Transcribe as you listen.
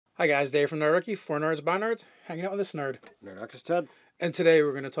Hi guys, Dave from Nerdarchy, for nerds by nerds, hanging out with this nerd. Nerdarchy's Ted. And today we're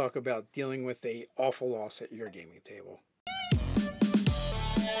going to talk about dealing with a awful loss at your gaming table.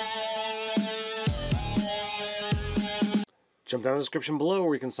 Jump down in the description below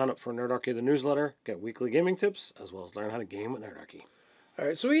where you can sign up for Nerdarchy the newsletter, get weekly gaming tips, as well as learn how to game with Nerdarchy. All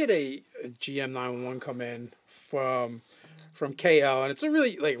right, so we had a GM 911 come in from KL, and it's a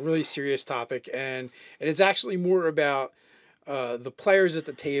really serious topic, and it's actually more about the players at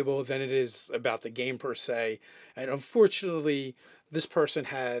the table than it is about the game per se. And unfortunately, this person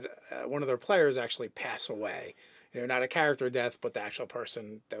had one of their players actually pass away. Not a character death, but the actual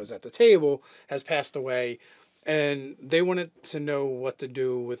person that was at the table has passed away. And they wanted to know what to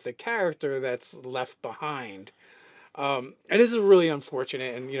do with the character that's left behind. And this is really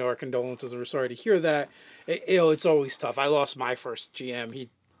unfortunate, and our condolences. We're sorry to hear that. It's always tough. I lost my first GM. He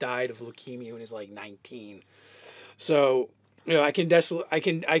died of leukemia when he was like 19. So I can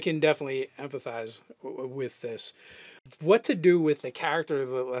definitely empathize with this. What to do with the character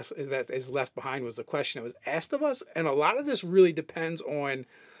that is left behind was the question that was asked of us, and a lot of this really depends on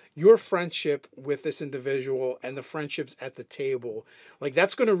your friendship with this individual and the friendships at the table. Like,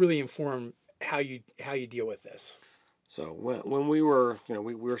 that's going to really inform how you deal with this. So when we were,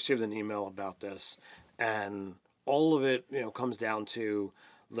 we received an email about this, and all of it, comes down to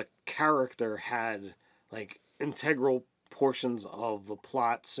the character had like integral portions of the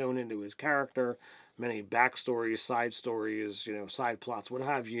plot sewn into his character. Many backstories, side stories, side plots, what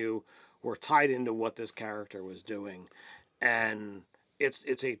have you, were tied into what this character was doing. And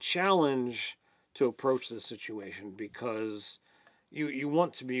it's a challenge to approach this situation because you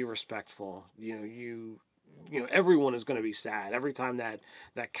want to be respectful. Everyone is going to be sad every time that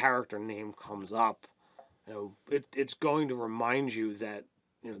character name comes up. It's going to remind you that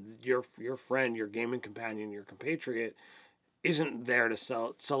your friend, your gaming companion, your compatriot isn't there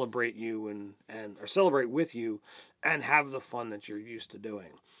to celebrate you or celebrate with you and have the fun that you're used to doing.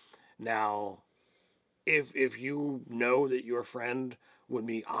 Now, if you know that your friend would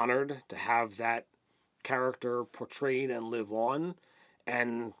be honored to have that character portrayed and live on,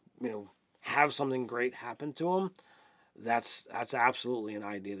 and have something great happen to him, that's absolutely an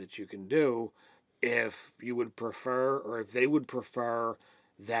idea that you can do. If you would prefer, or if they would prefer,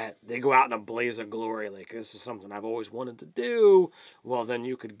 that they go out in a blaze of glory, like this is something I've always wanted to do, well, then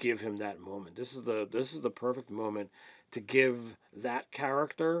you could give him that moment. This is the perfect moment to give that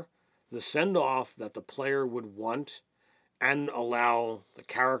character the send off that the player would want, and allow the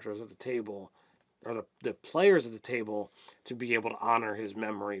characters at the table, or the players at the table, to be able to honor his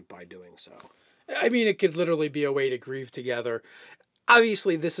memory by doing so. I mean, it could literally be a way to grieve together.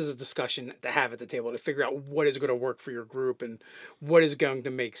 Obviously, this is a discussion to have at the table to figure out what is going to work for your group and what is going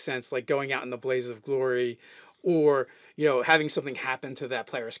to make sense, like going out in the blaze of glory, or having something happen to that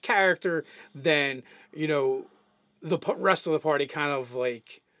player's character. Then the rest of the party kind of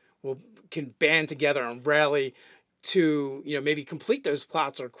can band together and rally to maybe complete those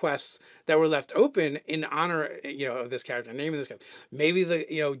plots or quests that were left open in honor of this character, name of this character. Maybe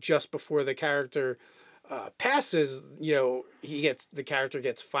just before the character passes, the character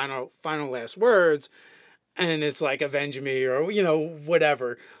gets final last words, and it's like avenge me or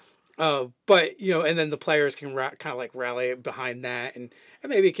whatever. But and then the players can kind of rally behind that, and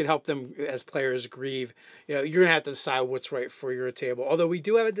maybe it can help them as players grieve. You're gonna have to decide what's right for your table. Although we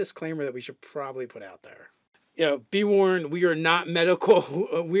do have a disclaimer that we should probably put out there. Be warned, we are not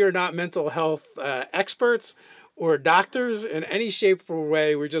mental health experts or doctors in any shape or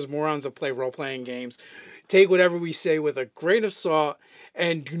way. We're just morons that play role-playing games. Take whatever we say with a grain of salt,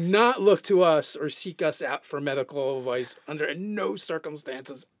 and do not look to us or seek us out for medical advice under no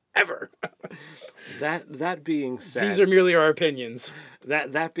circumstances ever. That being said, these are merely our opinions.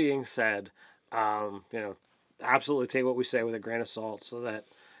 That being said, absolutely take what we say with a grain of salt, so that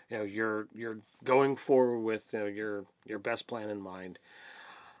you're going forward with your best plan in mind.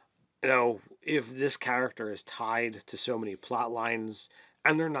 If this character is tied to so many plot lines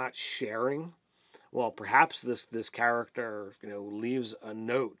and they're not sharing, well, perhaps this character leaves a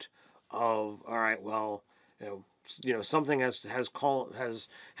note of, all right, well, something has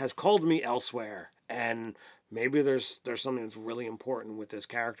called me elsewhere, and maybe there's something that's really important with this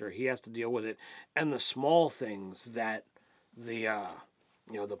character. He has to deal with it, and the small things that the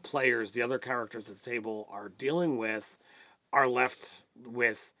players, the other characters at the table, are dealing with, are left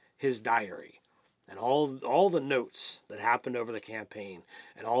with his diary, and all the notes that happened over the campaign,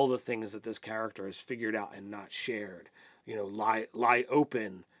 and all the things that this character has figured out and not shared, lie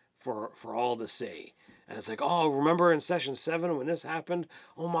open for all to see. And it's like, oh, remember in session 7 when this happened?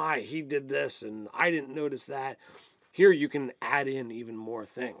 Oh my, he did this, and I didn't notice that. here you can add in even more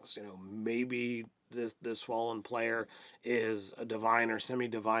things. You know, maybe this fallen player is a divine or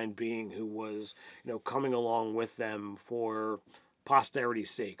semi-divine being who was, you know, coming along with them for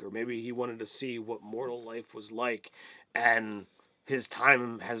posterity's sake, or maybe he wanted to see what mortal life was like, and his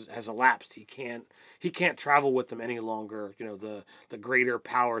time has elapsed. He can't travel with them any longer. You know, the greater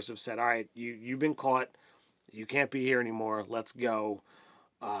powers have said, all right, you've been caught. You can't be here anymore. Let's go.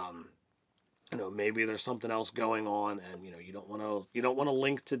 Um, you know, maybe there's something else going on, and you know, you don't want to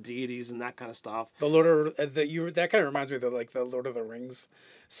link to deities and that kind of stuff. The Lord of that kind of reminds me of like the Lord of the Rings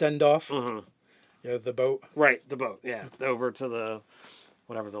send off. Mm-hmm. You know, the boat. Right, the boat. Yeah, over to the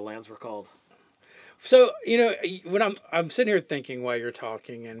whatever the lands were called. So you know, when I'm sitting here thinking while you're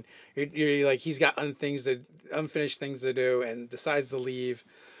talking, and you're like, he's got unfinished things to do, and decides to leave.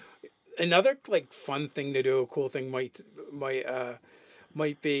 Another like fun thing to do, a cool thing might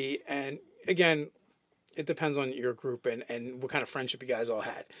be, and again, it depends on your group and what kind of friendship you guys all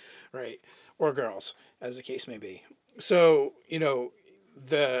had, right? Or girls, as the case may be. So, you know,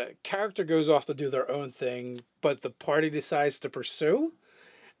 the character goes off to do their own thing, but the party decides to pursue.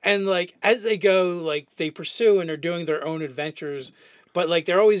 And like as they go, like they pursue and they're doing their own adventures, but like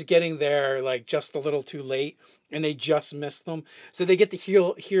they're always getting there like just a little too late and they just miss them. So they get to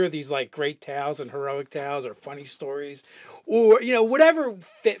hear these like great tales and heroic tales or funny stories or you know whatever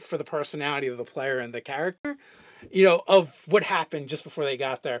fit for the personality of the player and the character, you know, of what happened just before they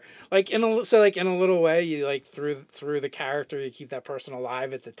got there. Like in a little way, you like through the character, you keep that person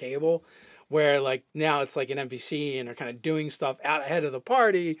alive at the table. Where like now it's like an NPC and they're kind of doing stuff out ahead of the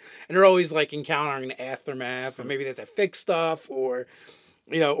party, and they're always like encountering an aftermath, and maybe they have to fix stuff or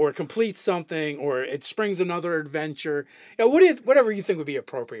you know or complete something or it springs another adventure. You know, whatever you think would be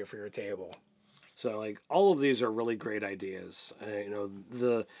appropriate for your table. So like all of these are really great ideas. You know,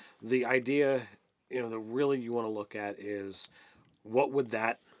 the idea, you know, that really you want to look at is what would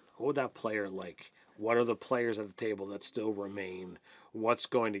that player like? What are the players at the table that still remain? What's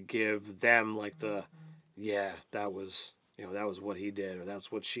going to give them like the, yeah, that was what he did, or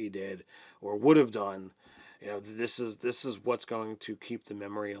that's what she did, or would have done. You know, this is what's going to keep the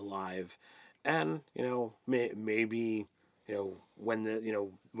memory alive, and you know, maybe you know when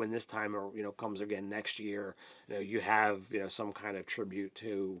this time or comes again next year, you know, you have some kind of tribute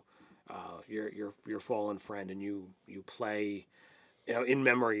to your fallen friend, and you play in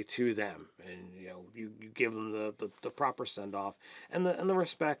memory to them, and you give them the proper send off and the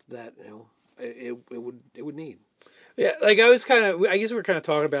respect that it would need. Yeah, like I guess we were kind of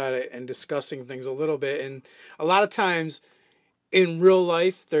talking about it and discussing things a little bit, and a lot of times in real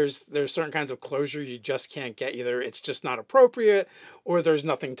life, there's certain kinds of closure you just can't get. Either it's just not appropriate, or there's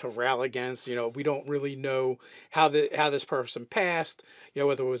nothing to rail against. You know, we don't really know how this person passed. You know,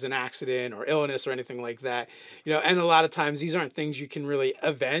 whether it was an accident or illness or anything like that. You know, and a lot of times these aren't things you can really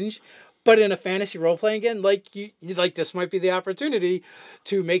avenge. But in a fantasy role playing game, like you like this might be the opportunity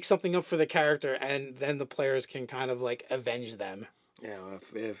to make something up for the character, and then the players can kind of like avenge them.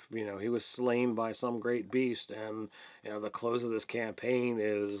 If he was slain by some great beast, and the close of this campaign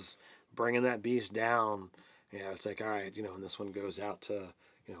is bringing that beast down, it's like, all right, and this one goes out to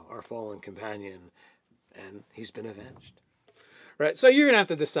our fallen companion, and he's been avenged. Right, so you're gonna have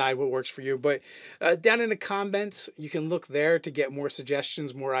to decide what works for you. But down in the comments, you can look there to get more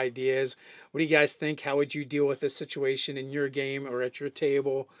suggestions, more ideas. What do you guys think? How would you deal with this situation in your game or at your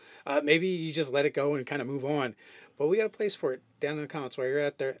table? Maybe you just let it go and kind of move on. But we got a place for it down in the comments. While you're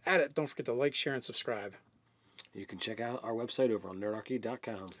out there at it, don't forget to like, share, and subscribe. You can check out our website over on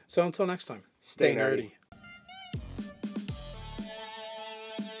nerdarchy.com. So until next time, stay nerdy.